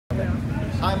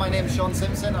Hi, my name is Shaun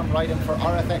Simpson. I'm riding for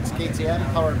RFX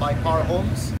KTM, powered by Power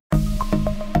Homes.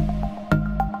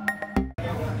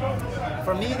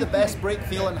 For me, the best brake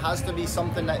feeling has to be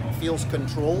something that feels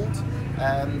controlled,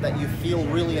 that you feel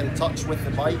really in touch with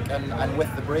the bike and with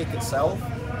the brake itself.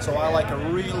 So I like a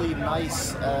really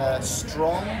nice,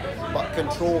 strong but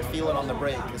controlled feeling on the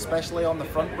brake, especially on the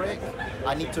front brake.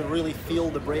 I need to really feel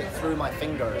the brake through my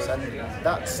fingers, and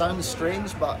that sounds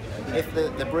strange, but if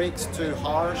the brake's too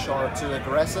harsh or too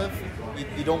aggressive,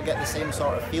 you don't get the same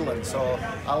sort of feeling. So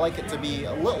I like it to be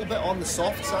a little bit on the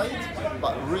soft side,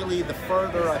 but really the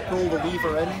further I pull the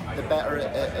lever in, the better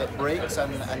it brakes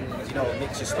and you know, it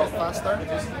makes you stop faster.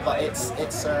 But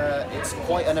it's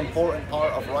quite an important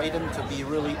part of riding to be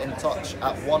really in touch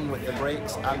at one with the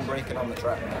brakes and braking on the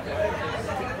track.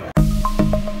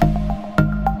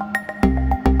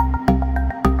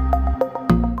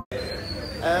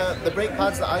 The brake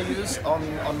pads that I use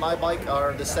on my bike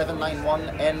are the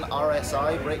 791N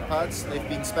RSI brake pads. They've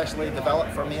been specially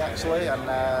developed for me actually, and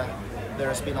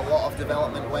there's been a lot of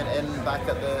development went in back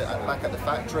at the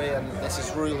factory, and this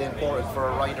is really important for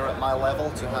a rider at my level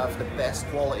to have the best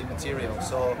quality material.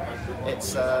 So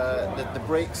it's the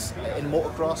brakes in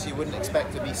motocross you wouldn't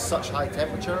expect to be such high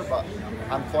temperature, but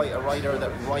I'm quite a rider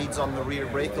that rides on the rear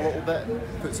brake a little bit,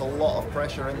 puts a lot of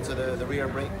pressure into the rear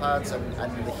brake pads, and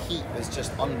the heat is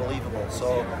just unbelievable.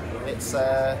 So it's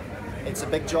a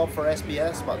big job for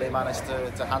SBS, but they managed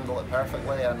to handle it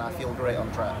perfectly, and I feel great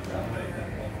on track.